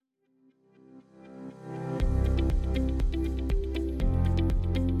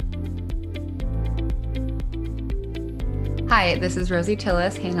Hi, this is Rosie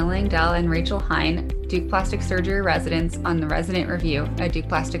Tillis, Hannah Langdell, and Rachel Hine, Duke Plastic Surgery residents on the Resident Review, a Duke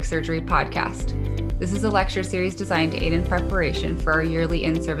Plastic Surgery podcast. This is a lecture series designed to aid in preparation for our yearly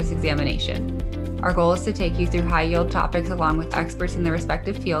in-service examination. Our goal is to take you through high-yield topics along with experts in their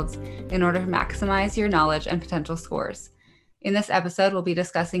respective fields in order to maximize your knowledge and potential scores. In this episode, we'll be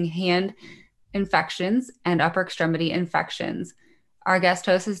discussing hand infections and upper extremity infections. Our guest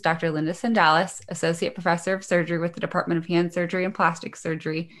host is Dr. Linda Cendales, Associate Professor of Surgery with the Department of Hand Surgery and Plastic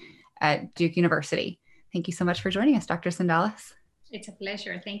Surgery at Duke University. Thank you so much for joining us, Dr. Cendales. It's a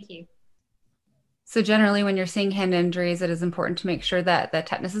pleasure. Thank you. So generally, when you're seeing hand injuries, it is important to make sure that the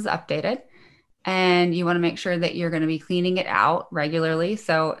tetanus is updated, and you want to make sure that you're going to be cleaning it out regularly.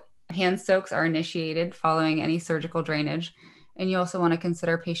 So hand soaks are initiated following any surgical drainage. And you also want to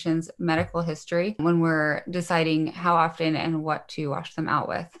consider patients' medical history when we're deciding how often and what to wash them out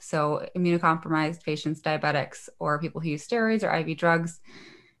with. So immunocompromised patients, diabetics, or people who use steroids or IV drugs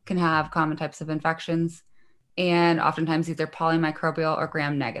can have common types of infections. And oftentimes these are polymicrobial or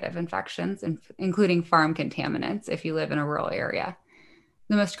gram-negative infections, including farm contaminants if you live in a rural area.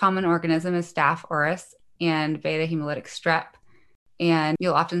 The most common organism is Staph aureus and beta hemolytic strep. And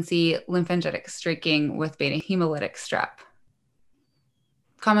you'll often see lymphangitic streaking with beta hemolytic strep.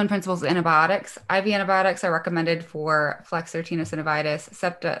 Common principles of antibiotics. IV antibiotics are recommended for flexor tenosynovitis,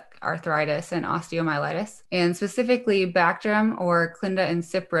 septic arthritis, and osteomyelitis. And specifically, Bactrim or Clinda and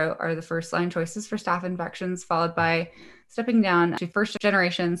Cipro are the first-line choices for staph infections, followed by stepping down to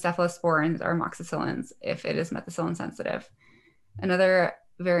first-generation cephalosporins or amoxicillins if it is methicillin sensitive. Another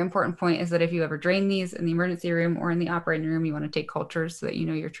very important point is that if you ever drain these in the emergency room or in the operating room, you want to take cultures so that you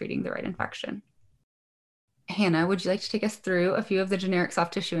know you're treating the right infection. Hannah, would you like to take us through a few of the generic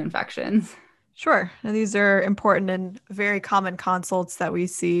soft tissue infections? Sure. And these are important and very common consults that we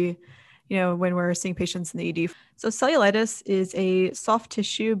see, when we're seeing patients in the ED. So cellulitis is a soft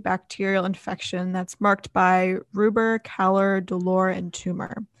tissue bacterial infection that's marked by rubor, calor, dolor, and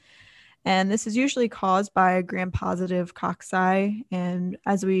tumor. And this is usually caused by gram-positive cocci. And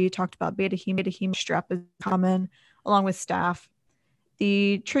as we talked about, beta hemolytic strep is common, along with staph.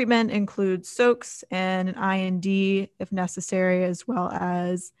 The treatment includes soaks and an IND if necessary, as well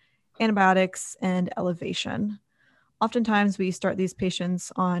as antibiotics and elevation. Oftentimes, we start these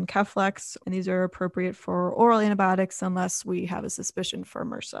patients on Keflex, and these are appropriate for oral antibiotics unless we have a suspicion for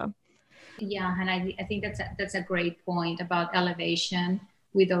MRSA. Yeah, and I think that's a great point about elevation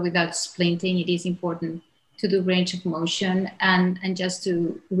with or without splinting. It is important to do range of motion and just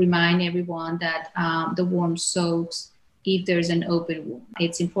to remind everyone that the warm soaks, if there's an open wound,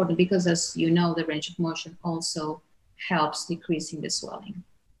 it's important because, as you know, the range of motion also helps decreasing the swelling.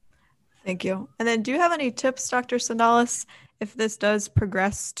 Thank you. And then do you have any tips, Dr. Cendales, if this does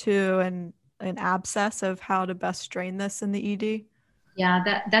progress to an abscess, of how to best drain this in the ED?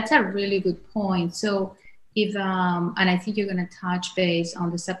 Yeah, that's a really good point. So if, and I think you're going to touch base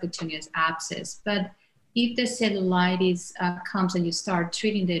on the subcutaneous abscess, but if the cellulitis comes and you start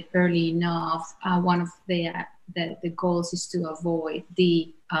treating it early enough, one of the goals is to avoid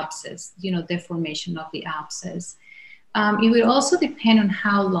the abscess, the formation of the abscess. It will also depend on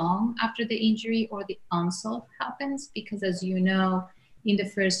how long after the injury or the insult happens, because as you know, in the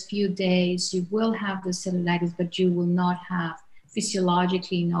first few days, you will have the cellulitis, but you will not have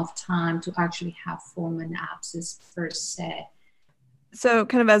physiologically enough time to actually have formed an abscess per se. So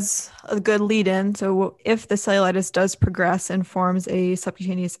kind of as a good lead-in, so if the cellulitis does progress and forms a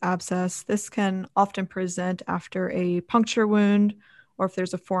subcutaneous abscess, this can often present after a puncture wound or if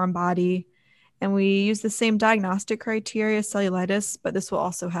there's a foreign body. And we use the same diagnostic criteria as cellulitis, but this will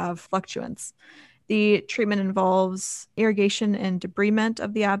also have fluctuants. The treatment involves irrigation and debridement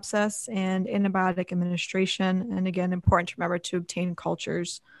of the abscess and antibiotic administration. And again, important to remember to obtain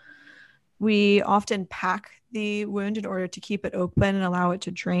cultures. We often pack the wound in order to keep it open and allow it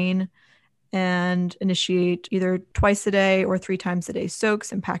to drain, and initiate either twice a day or 3 times a day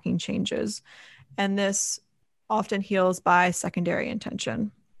soaks and packing changes. And this often heals by secondary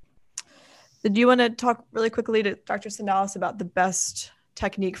intention. Do you want to talk really quickly to Dr. Cendales about the best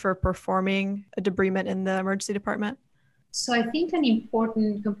technique for performing a debridement in the emergency department? So I think an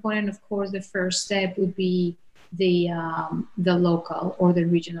important component, of course, the first step would be the local or the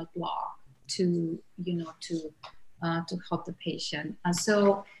regional block to help the patient.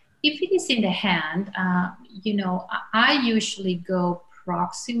 So if it is in the hand, I usually go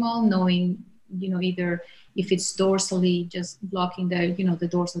proximal, knowing, either if it's dorsally, just blocking the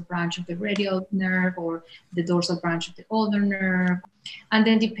dorsal branch of the radial nerve or the dorsal branch of the ulnar nerve. And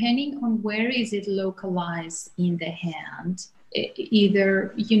then depending on where is it localized in the hand,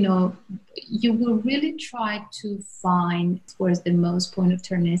 either, you will really try to find where's the most point of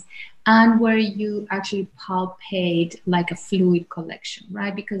turn is and where you actually palpate like a fluid collection,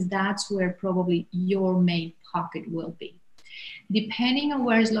 right? Because that's where probably your main pocket will be. Depending on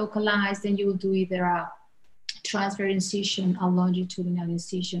where it's localized, then you will do either a transfer incision, a longitudinal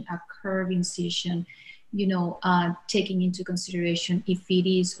incision, a curve incision, taking into consideration if it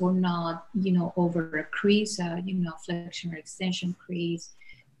is or not, over a crease, flexion or extension crease.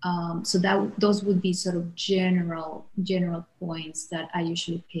 So those would be sort of general points that I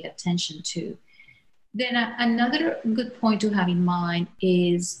usually pay attention to. Then another good point to have in mind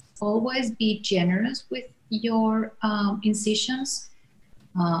is always be generous with your incisions,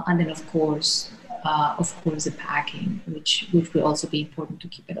 and then of course the packing, which will also be important to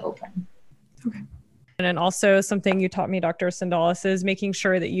keep it open. Okay. And also something you taught me, Dr. Cendales, is making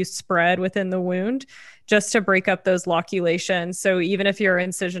sure that you spread within the wound just to break up those loculations. So even if your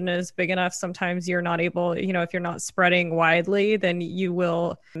incision is big enough, sometimes you're not able, if you're not spreading widely, then you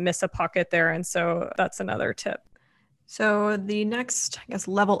will miss a pocket there. And so that's another tip. So the next,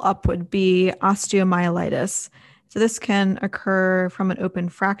 level up would be osteomyelitis. So this can occur from an open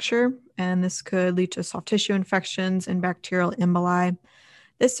fracture, and this could lead to soft tissue infections and bacterial emboli.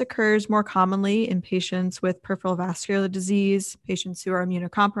 This occurs more commonly in patients with peripheral vascular disease, patients who are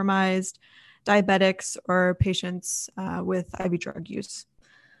immunocompromised, diabetics, or patients with IV drug use.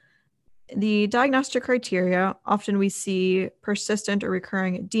 The diagnostic criteria, often we see persistent or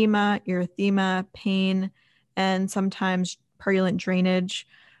recurring edema, erythema, pain, and sometimes purulent drainage.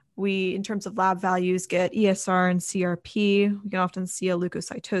 We, in terms of lab values, get ESR and CRP. We can often see a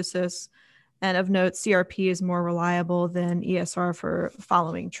leukocytosis. And of note, CRP is more reliable than ESR for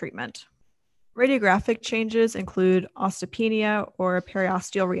following treatment. Radiographic changes include osteopenia or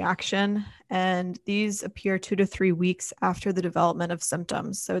periosteal reaction, and these appear 2 to 3 weeks after the development of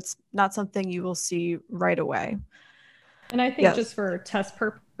symptoms. So it's not something you will see right away. And I think just for test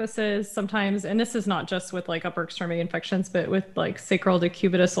purposes, sometimes, and this is not just with like upper extremity infections, but with like sacral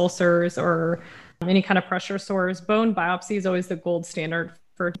decubitus ulcers or any kind of pressure sores, bone biopsy is always the gold standard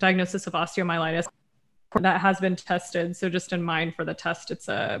for diagnosis of osteomyelitis. That has been tested. So just in mind for the test, it's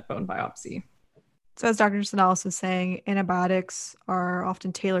a bone biopsy. So as Dr. Cendales is saying, antibiotics are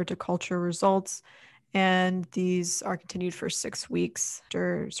often tailored to culture results, and these are continued for 6 weeks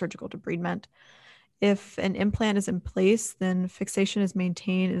after surgical debridement. If an implant is in place, then fixation is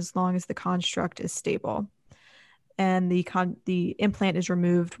maintained as long as the construct is stable. And the implant is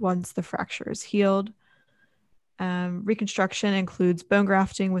removed once the fracture is healed. Reconstruction includes bone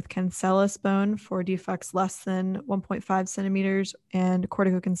grafting with cancellous bone for defects less than 1.5 centimeters and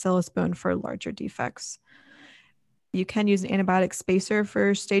corticocancellous bone for larger defects. You can use an antibiotic spacer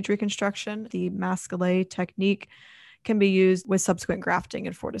for stage reconstruction. The Masquelet technique can be used with subsequent grafting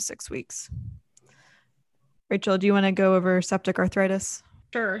in 4 to 6 weeks. Rachel, do you want to go over septic arthritis?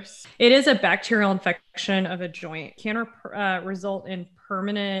 Sure. It is a bacterial infection of a joint. It can result in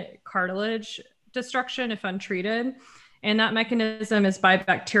permanent cartilage destruction if untreated. And that mechanism is by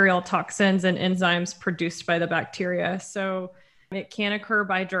bacterial toxins and enzymes produced by the bacteria. So it can occur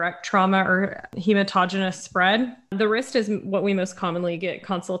by direct trauma or hematogenous spread. The wrist is what we most commonly get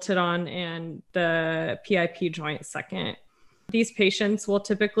consulted on, and the PIP joint second. These patients will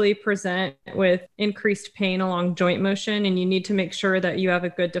typically present with increased pain along joint motion, and you need to make sure that you have a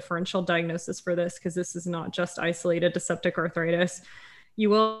good differential diagnosis for this, because this is not just isolated to septic arthritis. You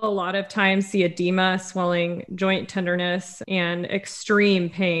will a lot of times see edema, swelling, joint tenderness, and extreme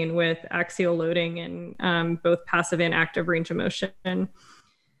pain with axial loading and both passive and active range of motion.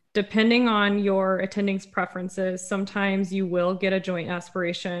 Depending on your attending's preferences, sometimes you will get a joint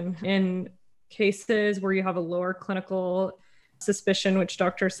aspiration. In cases where you have a lower clinical suspicion, which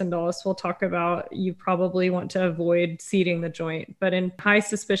Dr. Cendales will talk about, you probably want to avoid seating the joint. But in high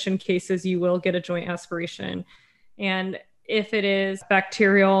suspicion cases, you will get a joint aspiration. And if it is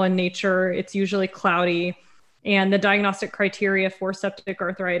bacterial in nature, it's usually cloudy. And the diagnostic criteria for septic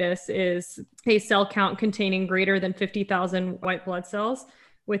arthritis is a cell count containing greater than 50,000 white blood cells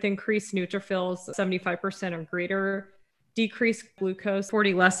with increased neutrophils 75% or greater, decreased glucose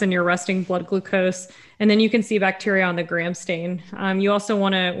 40 less than your resting blood glucose, and then you can see bacteria on the gram stain. You also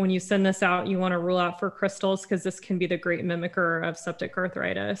want to, when you send this out, you want to rule out for crystals, because this can be the great mimicker of septic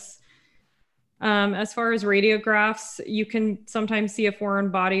arthritis. As far as radiographs, you can sometimes see a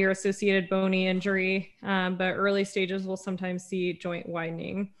foreign body or associated bony injury, but early stages will sometimes see joint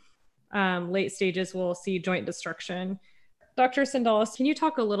widening. Late stages will see joint destruction. Dr. Cendales, can you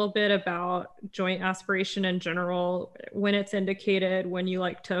talk a little bit about joint aspiration in general, when it's indicated, when you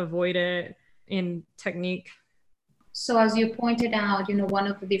like to avoid it in technique? So as you pointed out, one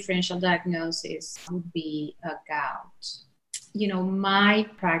of the differential diagnoses would be a gout. My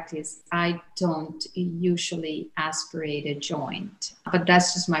practice, I don't usually aspirate a joint, but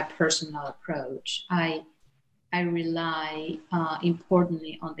that's just my personal approach. I rely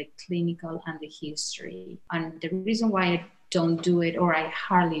importantly on the clinical and the history. And the reason why I don't do it, or I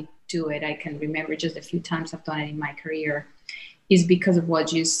hardly do it, I can remember just a few times I've done it in my career, is because of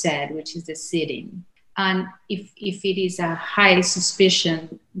what you said, which is the sitting. And if it is a high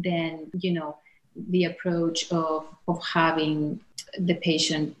suspicion, then, the approach of having the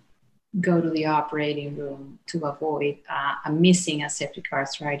patient go to the operating room to avoid a missing aseptic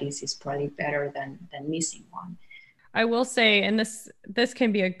arthritis is probably better than missing one. I will say, and this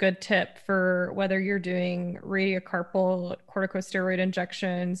can be a good tip for whether you're doing radiocarpal corticosteroid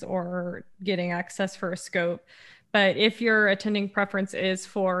injections or getting access for a scope. But if your attending preference is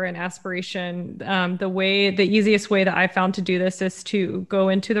for an aspiration, the easiest way that I found to do this is to go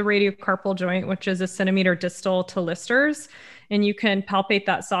into the radiocarpal joint, which is a centimeter distal to Lister's, and you can palpate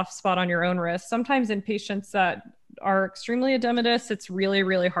that soft spot on your own wrist. Sometimes in patients that are extremely edematous, it's really,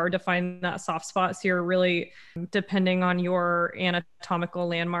 really hard to find that soft spot. So you're really depending on your anatomical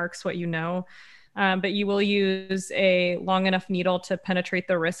landmarks, what you know. But you will use a long enough needle to penetrate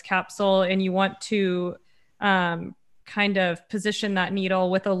the wrist capsule, and you want to kind of position that needle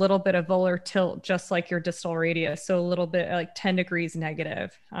with a little bit of volar tilt, just like your distal radius. So a little bit like 10 degrees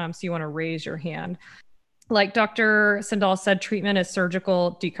negative. So you want to raise your hand. Like Dr. Cendales said, treatment is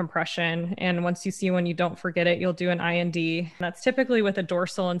surgical decompression. And once you see one, you don't forget it, you'll do an IND. That's typically with a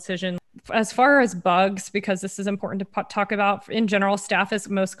dorsal incision. As far as bugs, because this is important to talk about, in general, staph is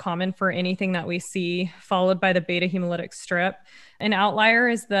most common for anything that we see, followed by the beta hemolytic strep. An outlier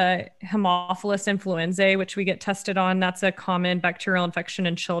is the Haemophilus influenzae, which we get tested on. That's a common bacterial infection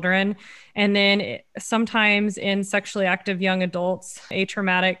in children. And then sometimes in sexually active young adults,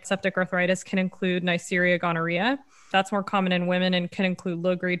 atraumatic septic arthritis can include Neisseria gonorrhea. That's more common in women and can include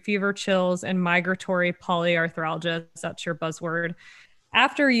low-grade fever, chills, and migratory polyarthralgia. That's your buzzword.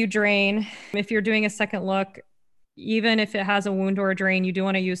 After you drain, if you're doing a second look, even if it has a wound or a drain, you do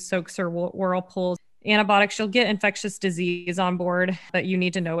want to use soaks or whirlpools. Antibiotics, you'll get infectious disease on board, but you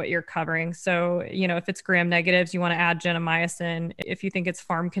need to know what you're covering. So, if it's gram negatives, you want to add gentamicin. If you think it's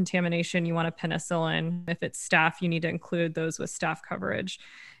farm contamination, you want a penicillin. If it's staph, you need to include those with staph coverage.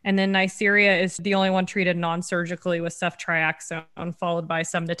 And then Neisseria is the only one treated non-surgically with ceftriaxone, followed by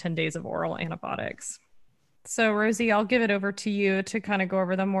 7 to 10 days of oral antibiotics. So, Rosie, I'll give it over to you to kind of go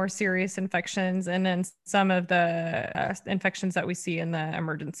over the more serious infections and then some of the infections that we see in the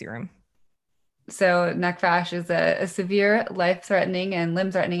emergency room. So neck fash is a severe, life-threatening and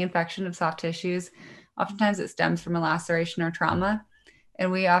limb-threatening infection of soft tissues. Oftentimes it stems from a laceration or trauma.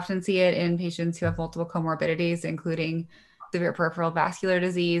 And we often see it in patients who have multiple comorbidities, including severe peripheral vascular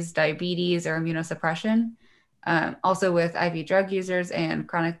disease, diabetes, or immunosuppression. Also with IV drug users and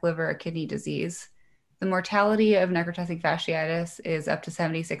chronic liver or kidney disease. The mortality of necrotizing fasciitis is up to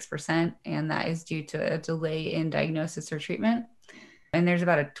 76%, and that is due to a delay in diagnosis or treatment. And there's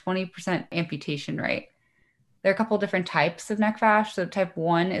about a 20% amputation rate. There are a couple different types of neck fash. So type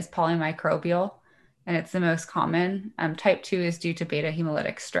 1 is polymicrobial, and it's the most common. Type 2 is due to beta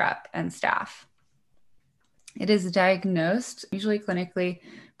hemolytic strep and staph. It is diagnosed, usually clinically,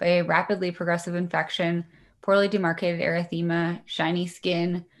 by a rapidly progressive infection, poorly demarcated erythema, shiny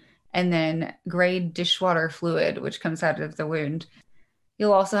skin, and then gray dishwater fluid, which comes out of the wound.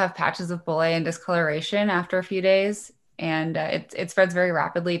 You'll also have patches of bullae and discoloration after a few days. And it spreads very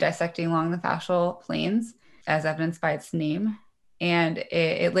rapidly, dissecting along the fascial planes, as evidenced by its name, and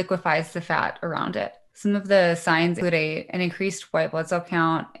it liquefies the fat around it. Some of the signs include an increased white blood cell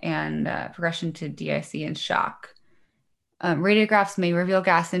count and progression to DIC and shock. Radiographs may reveal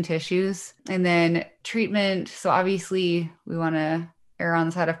gas in tissues, and then treatment. So obviously, we want to err on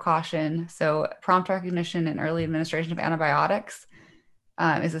the side of caution. So prompt recognition and early administration of antibiotics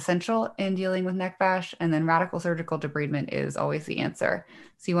is essential in dealing with neck fash, and then radical surgical debridement is always the answer.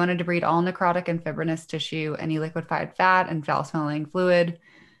 So you want to debride all necrotic and fibrinous tissue, any liquefied fat and foul-smelling fluid,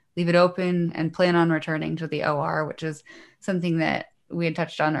 leave it open, and plan on returning to the OR, which is something that we had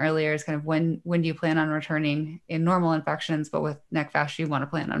touched on earlier, is kind of when do you plan on returning in normal infections, but with neck fash, you want to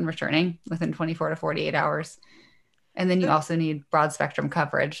plan on returning within 24 to 48 hours. And then you also need broad spectrum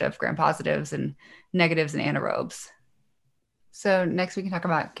coverage of gram-positives and negatives and anaerobes. So next we can talk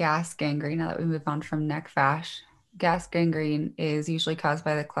about gas gangrene now that we move on from neck fash. Gas gangrene is usually caused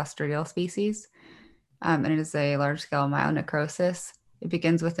by the Clostridial species, and it is a large-scale myonecrosis. It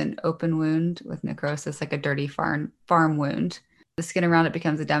begins with an open wound with necrosis, like a dirty farm wound. The skin around it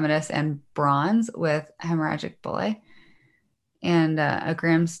becomes edematous and bronze with hemorrhagic bullae. And a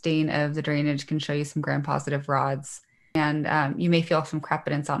gram stain of the drainage can show you some gram-positive rods. And you may feel some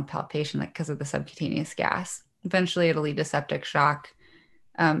crepitance on palpation because of the subcutaneous gas. Eventually, it'll lead to septic shock.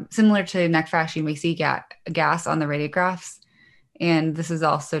 Similar to neck fascia, you may see gas on the radiographs. And this is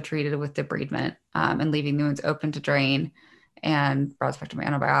also treated with debridement and leaving the wounds open to drain and broad-spectrum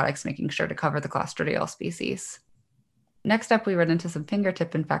antibiotics, making sure to cover the Clostridial species. Next up, we run into some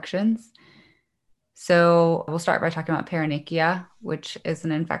fingertip infections. So we'll start by talking about paronychia, which is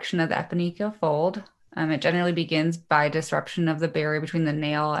an infection of the eponychial fold. It generally begins by disruption of the barrier between the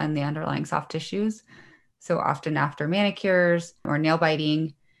nail and the underlying soft tissues. So often after manicures or nail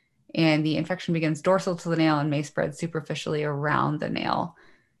biting, and the infection begins dorsal to the nail and may spread superficially around the nail.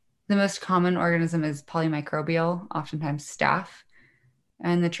 The most common organism is polymicrobial, oftentimes staph,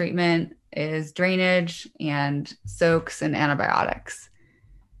 and the treatment is drainage and soaks and antibiotics.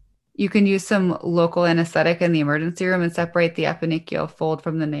 You can use some local anesthetic in the emergency room and separate the eponychial fold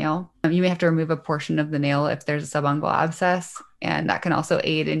from the nail. You may have to remove a portion of the nail if there's a subungual abscess, and that can also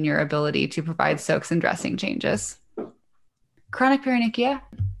aid in your ability to provide soaks and dressing changes. Chronic paronychia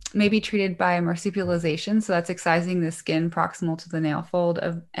may be treated by marsupialization, so that's excising the skin proximal to the nail fold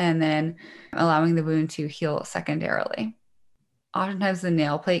and then allowing the wound to heal secondarily. Oftentimes the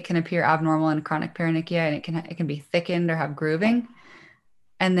nail plate can appear abnormal in chronic paronychia, and it can be thickened or have grooving.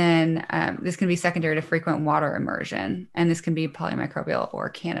 And then this can be secondary to frequent water immersion, and this can be polymicrobial or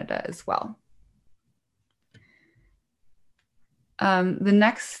Candida as well. The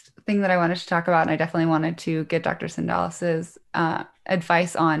next thing that I wanted to talk about, and I definitely wanted to get Dr. Cendales'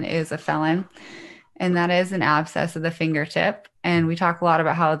 advice on, is a felon, and that is an abscess of the fingertip. And we talk a lot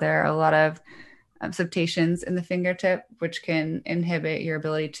about how there are a lot of subtations in the fingertip, which can inhibit your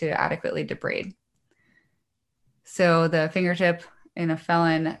ability to adequately debride. So the fingertip in a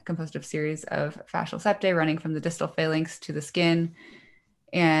felon composed of a series of fascial septae running from the distal phalanx to the skin,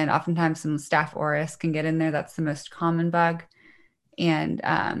 and oftentimes some Staph aureus can get in there. That's the most common bug. And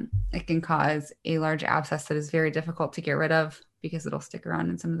it can cause a large abscess that is very difficult to get rid of because it'll stick around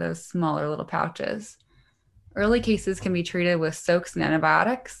in some of those smaller little pouches. Early cases can be treated with soaks and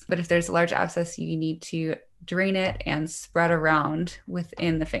antibiotics, but if there's a large abscess, you need to drain it and spread around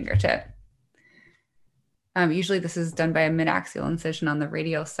within the fingertip. Usually this is done by a mid-axial incision on the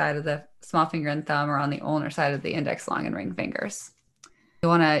radial side of the small finger and thumb, or on the ulnar side of the index, long, and ring fingers. You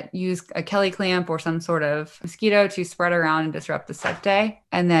want to use a Kelly clamp or some sort of mosquito to spread around and disrupt the septae,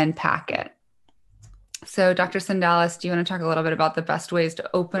 and then pack it. So Dr. Cendales, do you want to talk a little bit about the best ways to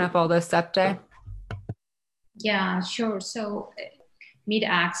open up all those septae? Yeah, sure. So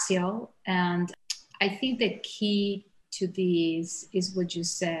mid-axial, and I think the key to this is what you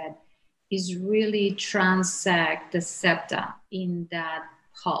said, is really transect the septa in that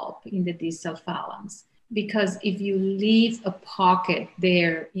pulp, in the distal phalanx. Because if you leave a pocket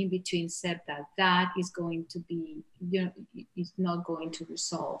there in between septa, that is going to be, it's not going to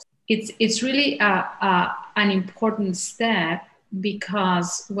resolve. It's really an important step,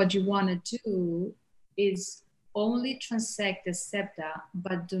 because what you want to do is only transect the septa,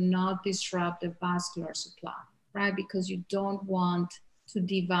 but do not disrupt the vascular supply, right? Because you don't want to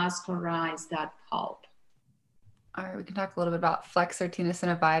devascularize that pulp. All right, we can talk a little bit about flexor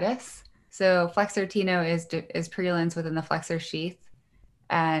tenosynovitis. So flexor teno is purulence within the flexor sheath,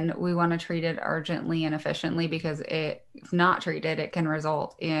 and we want to treat it urgently and efficiently, because if not treated, it can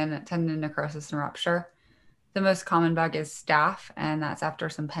result in tendon necrosis and rupture. The most common bug is staph, and that's after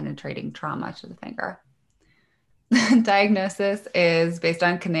some penetrating trauma to the finger. Diagnosis is based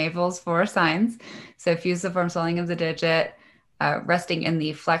on Knavel's 4 signs. So fusiform swelling of the digit, resting in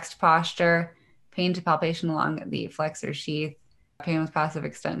the flexed posture, pain to palpation along the flexor sheath, pain with passive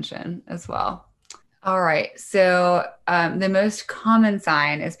extension as well. All right, so the most common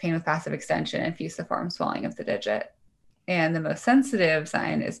sign is pain with passive extension and fusiform swelling of the digit. And the most sensitive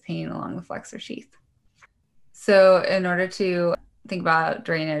sign is pain along the flexor sheath. So in order to think about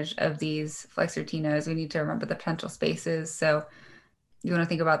drainage of these flexor tenos, we need to remember the potential spaces. So you want to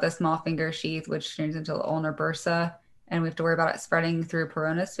think about the small finger sheath, which turns into the ulnar bursa, and we have to worry about it spreading through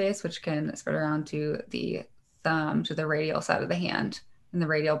peroneal space, which can spread around to the thumb, to the radial side of the hand, in the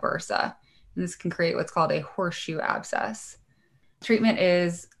radial bursa. And this can create what's called a horseshoe abscess. Treatment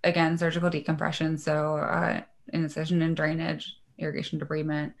is, again, surgical decompression, so incision and drainage, irrigation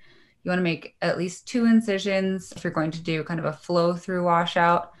debridement. You want to make at least 2 incisions if you're going to do kind of a flow-through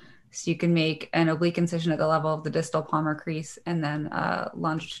washout. So you can make an oblique incision at the level of the distal palmar crease, and then a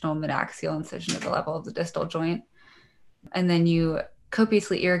longitudinal mid-axial incision at the level of the distal joint. And then you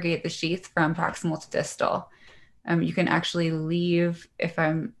copiously irrigate the sheath from proximal to distal. You can actually leave, if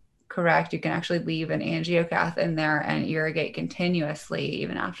I'm correct, you can actually leave an angiocath in there and irrigate continuously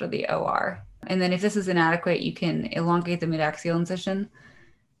even after the OR. And then if this is inadequate, you can elongate the midaxial incision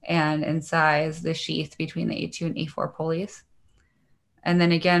and incise the sheath between the A2 and A4 pulleys. And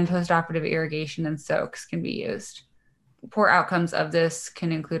then again, postoperative irrigation and soaks can be used. Poor outcomes of this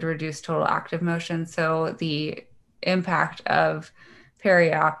can include reduced total active motion. So the impact of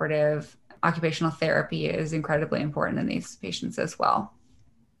perioperative occupational therapy is incredibly important in these patients as well.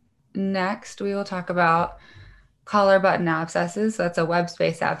 Next, we will talk about collar button abscesses. So that's a web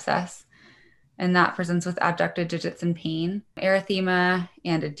space abscess, and that presents with abducted digits and pain, erythema,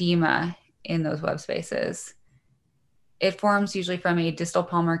 and edema in those web spaces. It forms usually from a distal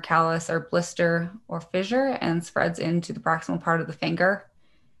palmar callus or blister or fissure and spreads into the proximal part of the finger.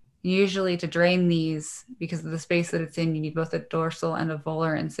 Usually to drain these, because of the space that it's in, you need both a dorsal and a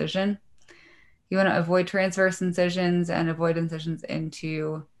volar incision. You want to avoid transverse incisions and avoid incisions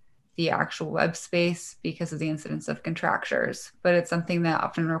into the actual web space because of the incidence of contractures. But it's something that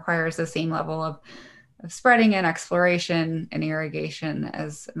often requires the same level of spreading and exploration and irrigation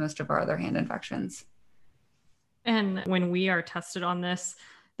as most of our other hand infections. And when we are tested on this,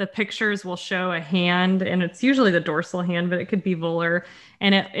 the pictures will show a hand, and it's usually the dorsal hand, but it could be volar.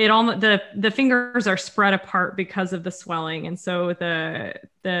 And it almost the fingers are spread apart because of the swelling, and so the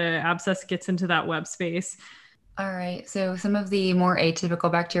abscess gets into that web space. All right. So some of the more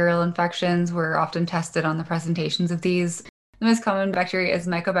atypical bacterial infections were often tested on the presentations of these. The most common bacteria is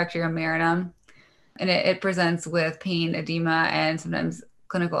Mycobacterium marinum, and it presents with pain, edema, and sometimes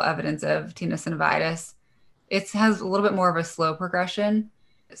clinical evidence of tenosynovitis. It has a little bit more of a slow progression.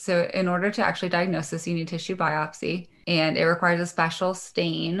 So in order to actually diagnose this, you need tissue biopsy, and it requires a special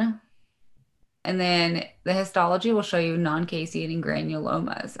stain. And then the histology will show you non-caseating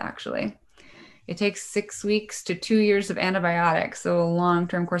granulomas, actually. It takes 6 weeks to 2 years of antibiotics, so a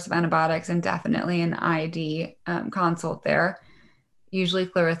long-term course of antibiotics, and definitely an ID consult there, usually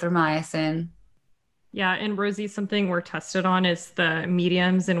clarithromycin. Yeah, and Rosie, something we're tested on is the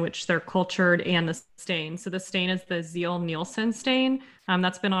mediums in which they're cultured and the stain. So the stain is the Zeal-Nielsen stain.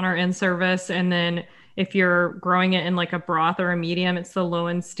 That's been on our in-service. And then if you're growing it in like a broth or a medium, it's the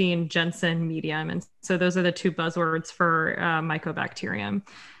Lowenstein-Jensen medium. And so those are the two buzzwords for Mycobacterium.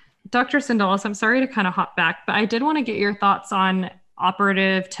 Dr. Cendales, I'm sorry to kind of hop back, but I did want to get your thoughts on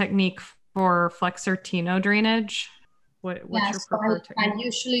operative technique for flexor teno drainage. What's your preferred technique? I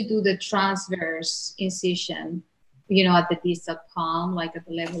usually do the transverse incision, at the distal palm, like at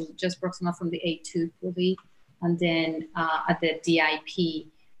the level just proximal from the A2 pulley, and then at the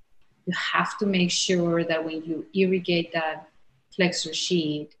DIP. You have to make sure that when you irrigate that flexor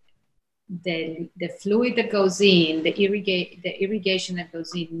sheet, the fluid that goes in, the irrigation that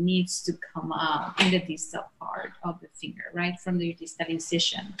goes in needs to come out in the distal part of the finger, right, from the distal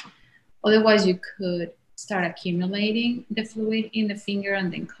incision. Otherwise, you could start accumulating the fluid in the finger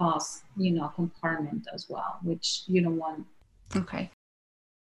and then cause, a compartment as well, which you don't want. Okay.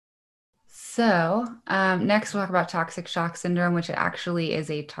 So next we'll talk about toxic shock syndrome, which actually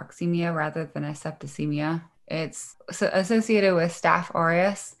is a toxemia rather than a septicemia. It's associated with Staph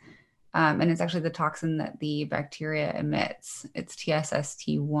aureus, and it's actually the toxin that the bacteria emits. It's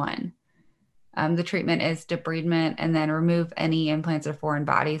TSST1. The treatment is debridement and then remove any implants or foreign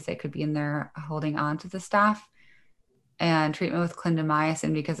bodies that could be in there holding on to the staph, and treatment with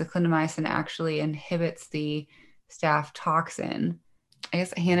clindamycin, because the clindamycin actually inhibits the staph toxin. I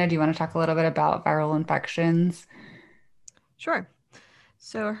guess, Hannah, do you want to talk a little bit about viral infections? Sure.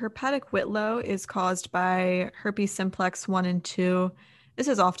 So herpetic whitlow is caused by herpes simplex 1 and 2. This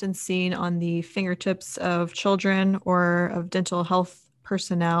is often seen on the fingertips of children or of dental health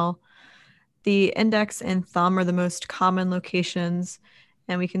personnel. The index and thumb are the most common locations,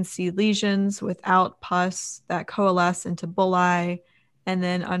 and we can see lesions without pus that coalesce into bullae and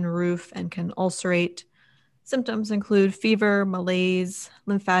then unroof and can ulcerate. Symptoms include fever, malaise,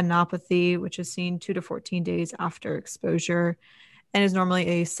 lymphadenopathy, which is seen 2 to 14 days after exposure and is normally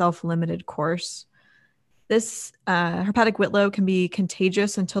a self-limited course. This herpetic whitlow can be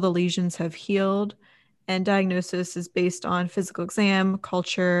contagious until the lesions have healed, and diagnosis is based on physical exam,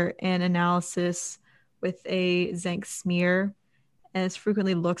 culture, and analysis with a zinc smear, and it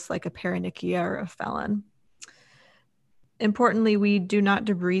frequently looks like a paronychia or a felon. Importantly, we do not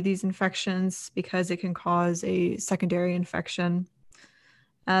debride these infections because it can cause a secondary infection.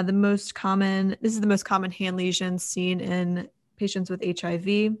 This is the most common hand lesion seen in patients with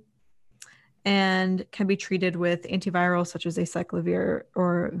HIV and can be treated with antivirals such as acyclovir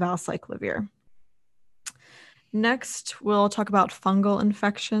or valcyclovir. Next, we'll talk about fungal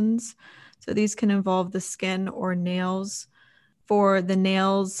infections. So these can involve the skin or nails. For the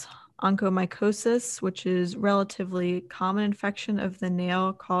nails, onychomycosis, which is relatively common infection of the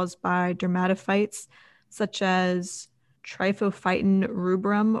nail caused by dermatophytes such as Trifophyton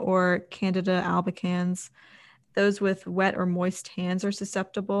rubrum or Candida albicans. Those with wet or moist hands are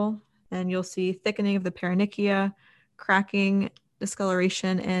susceptible, and you'll see thickening of the paronychia, cracking,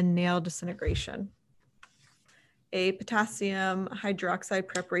 discoloration, and nail disintegration. A potassium hydroxide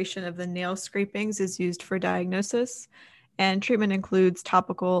preparation of the nail scrapings is used for diagnosis, and treatment includes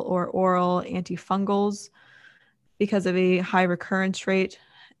topical or oral antifungals because of a high recurrence rate.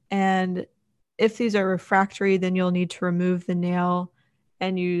 And if these are refractory, then you'll need to remove the nail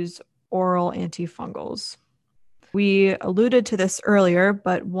and use oral antifungals. We alluded to this earlier,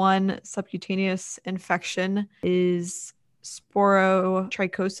 but one subcutaneous infection is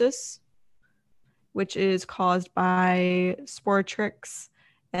sporotrichosis, which is caused by sporotrix,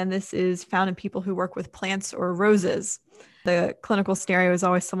 and this is found in people who work with plants or roses. The clinical scenario is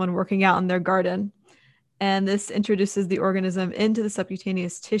always someone working out in their garden. And this introduces the organism into the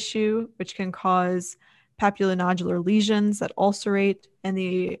subcutaneous tissue, which can cause papulonodular lesions that ulcerate.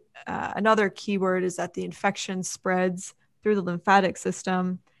 And another keyword is that the infection spreads through the lymphatic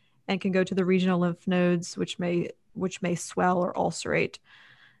system and can go to the regional lymph nodes, which may swell or ulcerate.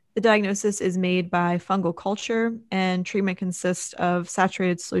 The diagnosis is made by fungal culture, and treatment consists of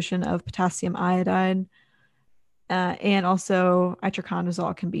saturated solution of potassium iodide, and also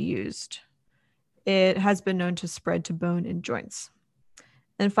itraconazole can be used. It has been known to spread to bone and joints.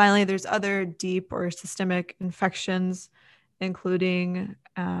 And finally, there's other deep or systemic infections, including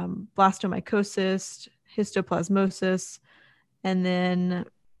blastomycosis, histoplasmosis, and then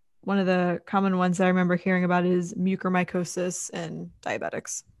one of the common ones that I remember hearing about is mucormycosis in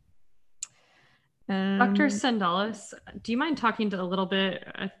diabetics. Dr. Cendales, do you mind talking a little bit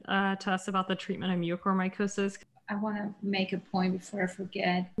to us about the treatment of mucormycosis? I want to make a point before I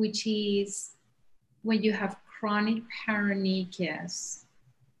forget, which is when you have chronic paronychias,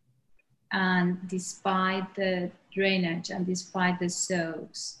 and despite the drainage and despite the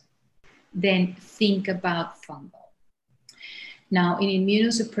soaks, then think about fungal. Now, in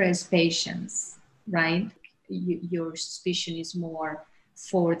immunosuppressed patients, right, your suspicion is more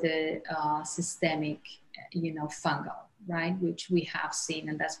for the systemic, fungal, right, which we have seen,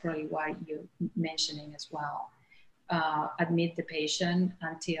 and that's probably why you're mentioning as well. Admit the patient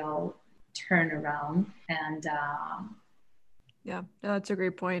until turnaround, and yeah, that's a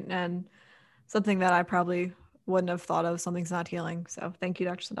great point, and something that I probably wouldn't have thought of. Something's not healing. So thank you,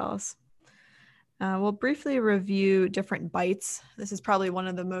 Dr. Cendales. We'll briefly review different bites. This is probably one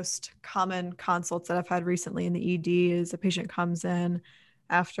of the most common consults that I've had recently in the ED is a patient comes in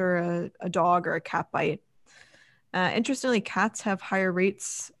after a dog or a cat bite. Interestingly, cats have higher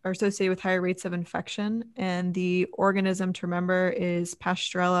rates, are associated with higher rates of infection, and the organism to remember is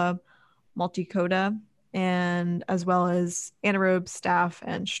Pasteurella multicoda, and as well as anaerobe, staph,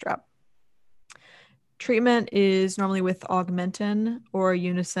 and strep. Treatment is normally with augmentin or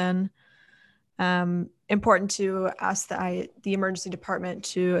unison. Important to ask the emergency department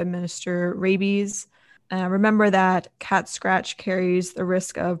to administer rabies. Remember that cat scratch carries the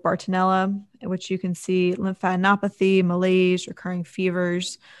risk of Bartonella, in which you can see lymphadenopathy, malaise, recurring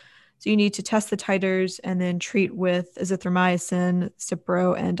fevers. So you need to test the titers and then treat with azithromycin,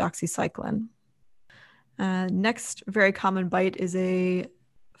 Cipro, and doxycycline. Next very common bite is a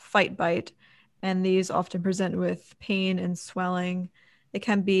fight bite, and these often present with pain and swelling. They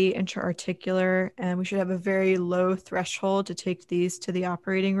can be intra-articular, and we should have a very low threshold to take these to the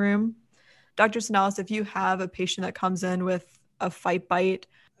operating room. Dr. Cendales, if you have a patient that comes in with a fight bite,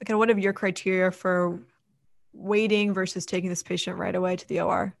 kind of what are your criteria for waiting versus taking this patient right away to the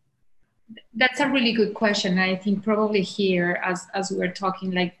OR? That's a really good question. I think probably here, as we're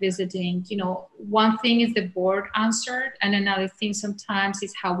talking, like visiting, one thing is the board answer, and another thing sometimes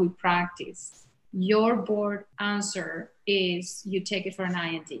is how we practice. Your board answer is you take it for an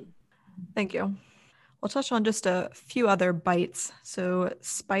IND. Thank you. We'll touch on just a few other bites. So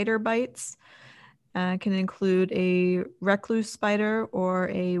spider bites can include a recluse spider or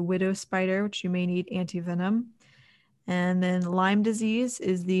a widow spider, which you may need antivenom. And then Lyme disease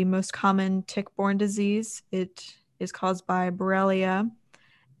is the most common tick-borne disease. It is caused by Borrelia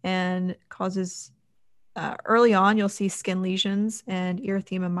and causes, early on, you'll see skin lesions and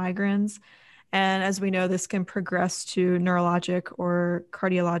erythema migrans. And as we know, this can progress to neurologic or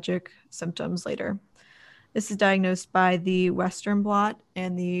cardiologic symptoms later. This is diagnosed by the Western blot,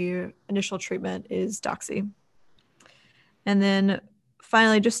 and the initial treatment is doxy. And then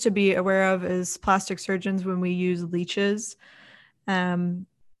finally, just to be aware of is plastic surgeons when we use leeches.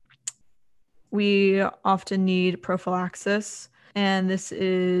 we often need prophylaxis, and this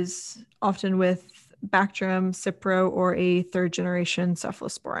is often with Bactrim, Cipro, or a third-generation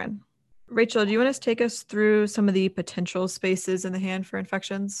cephalosporin. Rachel, do you want to take us through some of the potential spaces in the hand for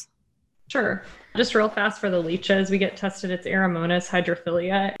infections? Sure. Just real fast for the leeches, we get tested, it's Aeromonas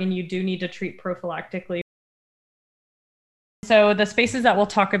hydrophilia, and you do need to treat prophylactically. So the spaces that we'll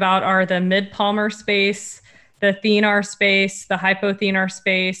talk about are the mid-palmar space, the thenar space, the hypothenar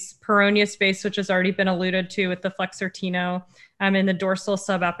space, peroneal space, which has already been alluded to with the flexor teno, and the dorsal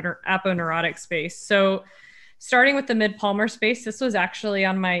subaponeurotic space. So starting with the mid-palmar space, this was actually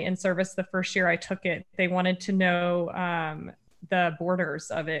on my in-service the first year I took it. They wanted to know the borders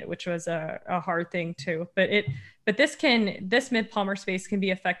of it, which was a hard thing too. But this mid-palmar space can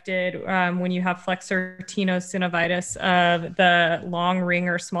be affected when you have flexor tenosynovitis of the long ring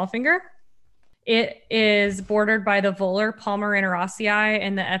or small finger. It is bordered by the volar palmar interossei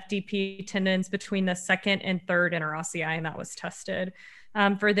and the FDP tendons between the second and third interossei, and that was tested.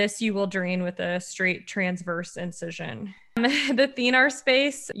 For this, you will drain with a straight transverse incision. The thenar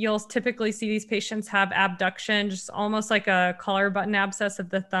space, you'll typically see these patients have abduction, just almost like a collar button abscess of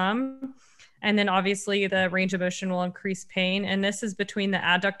the thumb. And then obviously the range of motion will increase pain. And this is between the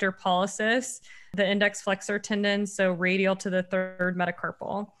adductor pollicis, the index flexor tendon, so radial to the third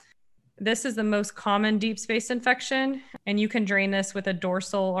metacarpal. This is the most common deep space infection, and you can drain this with a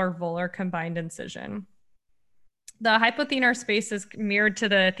dorsal or volar combined incision. The hypothenar space is mirrored to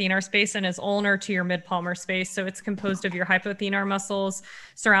the thenar space and is ulnar to your mid-palmar space. So it's composed of your hypothenar muscles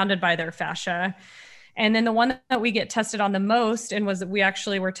surrounded by their fascia. And then the one that we get tested on the most, and we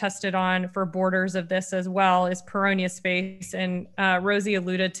actually were tested on for borders of this as well, is peroneal space. And Rosie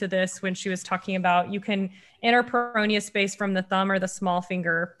alluded to this when she was talking about you can enter peroneal space from the thumb or the small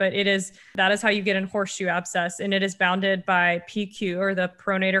finger, but that is how you get in horseshoe abscess. And it is bounded by PQ, or the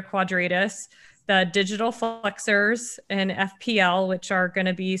pronator quadratus, the digital flexors and FPL, which are going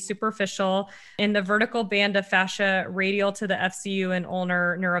to be superficial, in the vertical band of fascia radial to the FCU and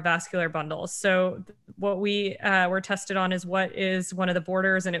ulnar neurovascular bundles. So what we were tested on is what is one of the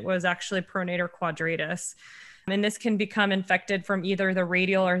borders, and it was actually pronator quadratus. And this can become infected from either the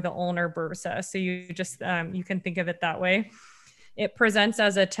radial or the ulnar bursa. So you can think of it that way. It presents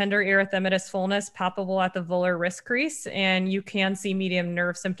as a tender erythematous fullness palpable at the volar wrist crease, and you can see medium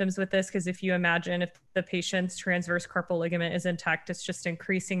nerve symptoms with this because if you imagine if the patient's transverse carpal ligament is intact, it's just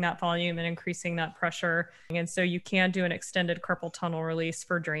increasing that volume and increasing that pressure. And so you can do an extended carpal tunnel release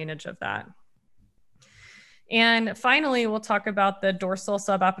for drainage of that. And finally, we'll talk about the dorsal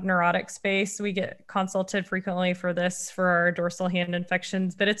subaponeurotic space. We get consulted frequently for this for our dorsal hand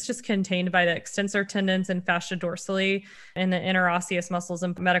infections, but it's just contained by the extensor tendons and fascia dorsally and the interosseous muscles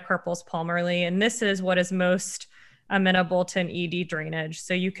and metacarpals palmarly. And this is what is most amenable to an ED drainage.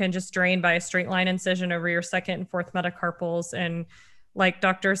 So you can just drain by a straight line incision over your second and fourth metacarpals. And like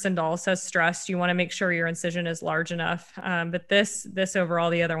Dr. Cendales has stressed, you want to make sure your incision is large enough. But this over all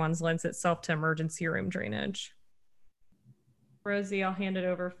the other ones lends itself to emergency room drainage. Rosie, I'll hand it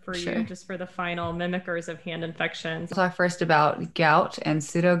over for you just for the final mimickers of hand infections. We'll talk first about gout and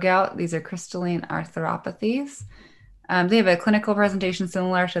pseudo-gout. These are crystalline arthropathies. They have a clinical presentation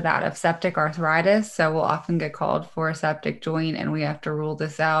similar to that of septic arthritis, so we'll often get called for a septic joint, and we have to rule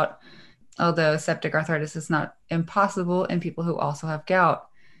this out. Although septic arthritis is not impossible in people who also have gout.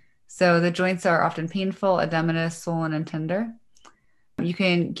 So the joints are often painful, edematous, swollen, and tender. You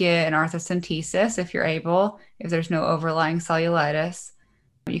can get an arthrocentesis if you're able, if there's no overlying cellulitis.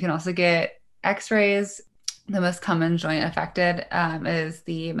 You can also get x-rays. The most common joint affected is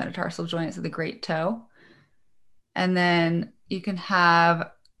the metatarsal joint, so the great toe. And then you can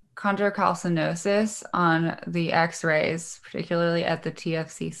have chondrocalcinosis on the x-rays, particularly at the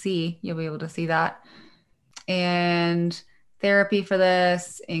TFCC. You'll be able to see that. And therapy for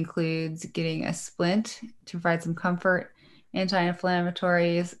this includes getting a splint to provide some comfort,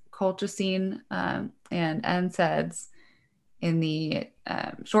 anti-inflammatories, colchicine, and NSAIDs in the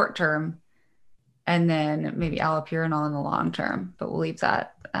short term, and then maybe allopurinol in the long term. But we'll leave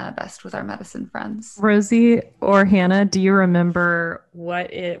that best with our medicine friends. Rosie or Hannah, do you remember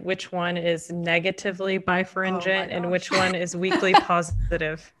which one is negatively bipharyngent and which one is weakly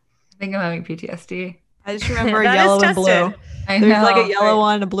positive? I think I'm having PTSD. I just remember yellow and blue. There's like a yellow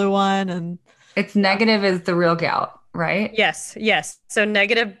one, a blue one, and it's negative is the real gout, right? Yes. So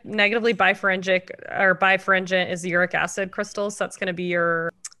negatively bipharyngic or bipharyngent is the uric acid crystals. So that's going to be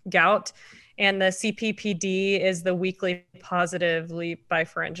your gout. And the CPPD is the weakly positively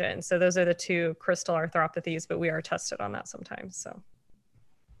bipharyngent. So those are the two crystal arthropathies, but we are tested on that sometimes. So.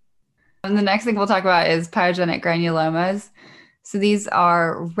 And the next thing we'll talk about is pyogenic granulomas. So these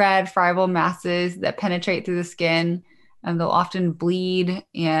are red friable masses that penetrate through the skin, and they'll often bleed,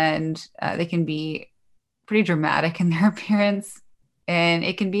 and they can be pretty dramatic in their appearance. And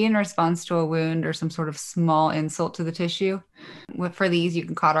it can be in response to a wound or some sort of small insult to the tissue. For these, you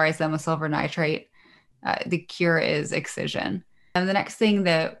can cauterize them with silver nitrate. The cure is excision. And the next thing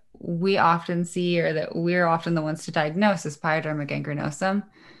that we often see, or that we're often the ones to diagnose, is pyoderma gangrenosum.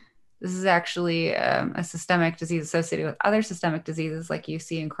 This is actually a systemic disease associated with other systemic diseases like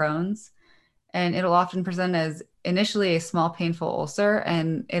UC and Crohn's. And it'll often present as initially a small painful ulcer,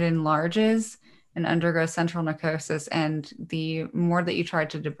 and it enlarges and undergoes central necrosis. And the more that you try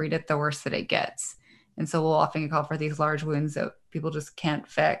to debride it, the worse that it gets. And so we'll often call for these large wounds that people just can't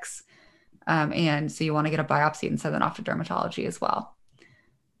fix. And so you want to get a biopsy and send that off to dermatology as well.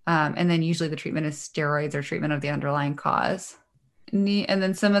 And then usually the treatment is steroids or treatment of the underlying cause. And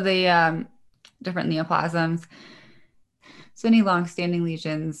then some of the different neoplasms. So any long-standing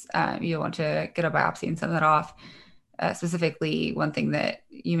lesions, you'll want to get a biopsy and send that off. Specifically, one thing that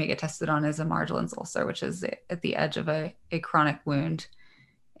you may get tested on is a Marjolins ulcer, which is at the edge of a chronic wound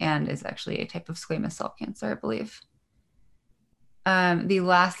and is actually a type of squamous cell cancer, I believe. The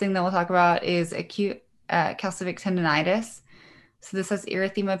last thing that we'll talk about is acute calcific tendinitis. So this has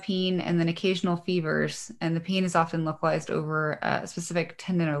erythema, pain, and then occasional fevers. And the pain is often localized over a specific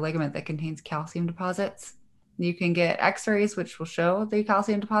tendon or ligament that contains calcium deposits. You can get x-rays, which will show the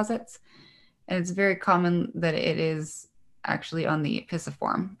calcium deposits. And it's very common that it is actually on the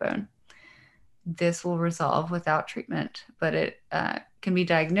pisiform bone. This will resolve without treatment, but it can be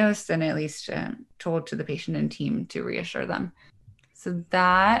diagnosed and at least told to the patient and team to reassure them. So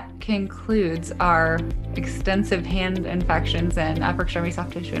that concludes our extensive hand infections and upper extremity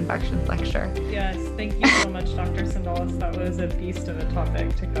soft tissue infections lecture. Yes, thank you so much, Dr. Cendales. That was a beast of a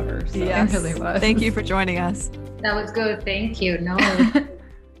topic to cover. So. Yes, it really was. Thank you for joining us. That was good. Thank you. No.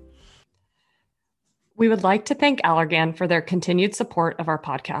 We would like to thank Allergan for their continued support of our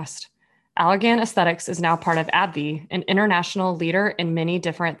podcast. Allergan Aesthetics is now part of AbbVie, an international leader in many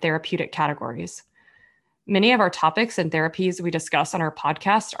different therapeutic categories. Many of our topics and therapies we discuss on our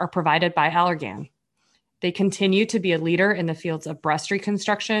podcast are provided by Allergan. They continue to be a leader in the fields of breast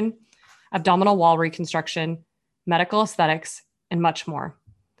reconstruction, abdominal wall reconstruction, medical aesthetics, and much more.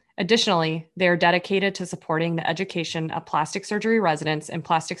 Additionally, they are dedicated to supporting the education of plastic surgery residents and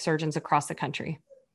plastic surgeons across the country.